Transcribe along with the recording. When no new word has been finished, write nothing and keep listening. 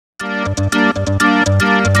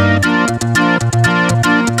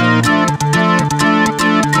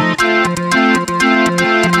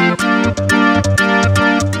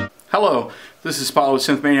Hello, this is Paul with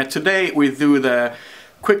Synthmania. Today we do the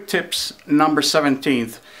quick tips number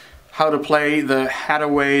 17th, how to play the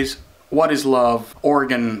Haddaway's What Is Love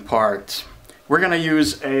organ part. We're gonna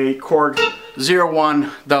use a Korg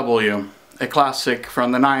 01W, a classic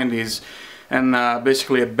from the 90s, and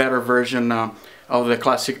basically a better version of the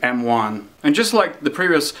classic M1. And just like the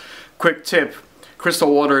previous quick tip,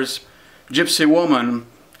 Crystal Waters' Gypsy Woman,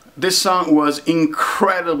 this song was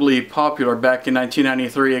incredibly popular back in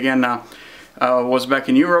 1993. Again, was back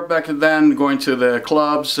in Europe back then, going to the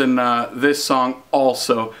clubs, and this song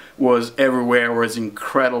also was everywhere, was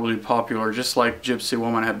incredibly popular, just like Gypsy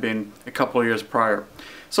Woman had been a couple of years prior.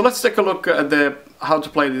 So let's take a look at how to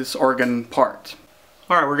play this organ part.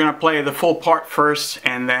 Alright, we're going to play the full part first,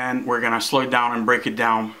 and then we're going to slow it down and break it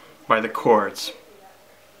down by the chords.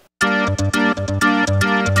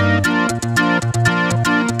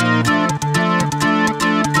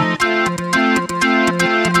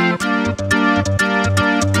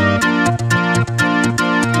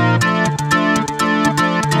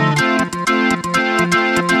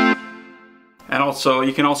 And also,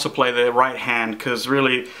 you can also play the right hand, because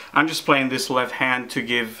really I'm just playing this left hand to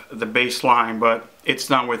give the bass line, but it's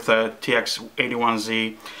done with the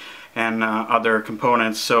TX81Z and other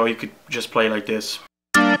components, so you could just play like this.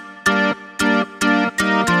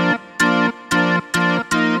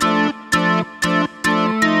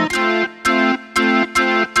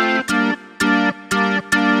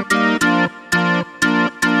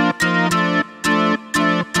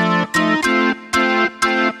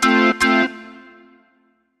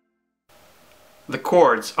 The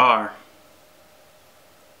chords are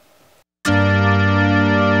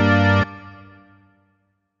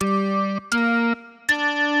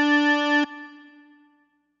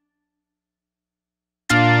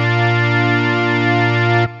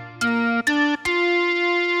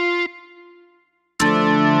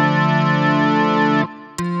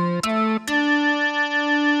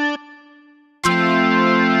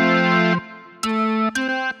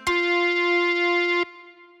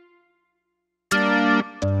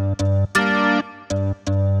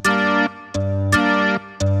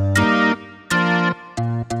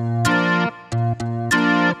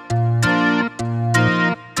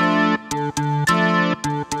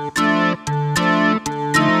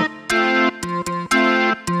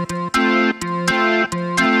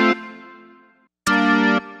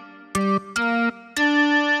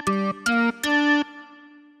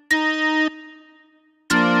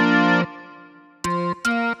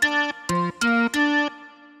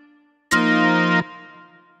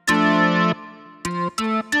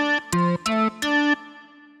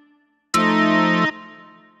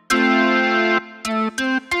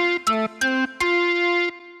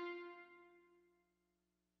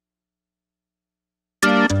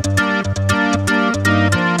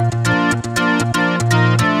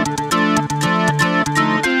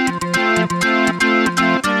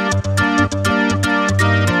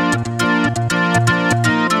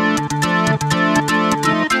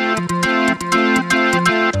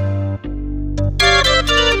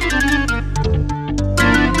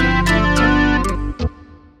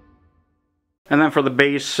And then for the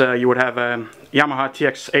bass, you would have a Yamaha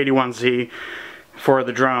TX81Z. For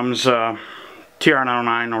the drums,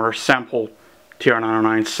 TR-909 or sample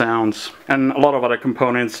TR-909 sounds. And a lot of other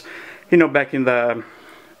components. You know, back in the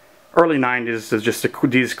early 90s, there's just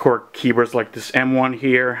these Korg keyboards like this M1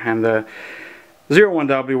 here, and the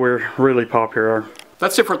 01W were really popular.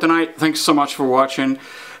 That's it for tonight. Thanks so much for watching.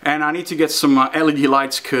 And I need to get some LED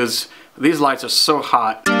lights, because these lights are so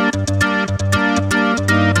hot.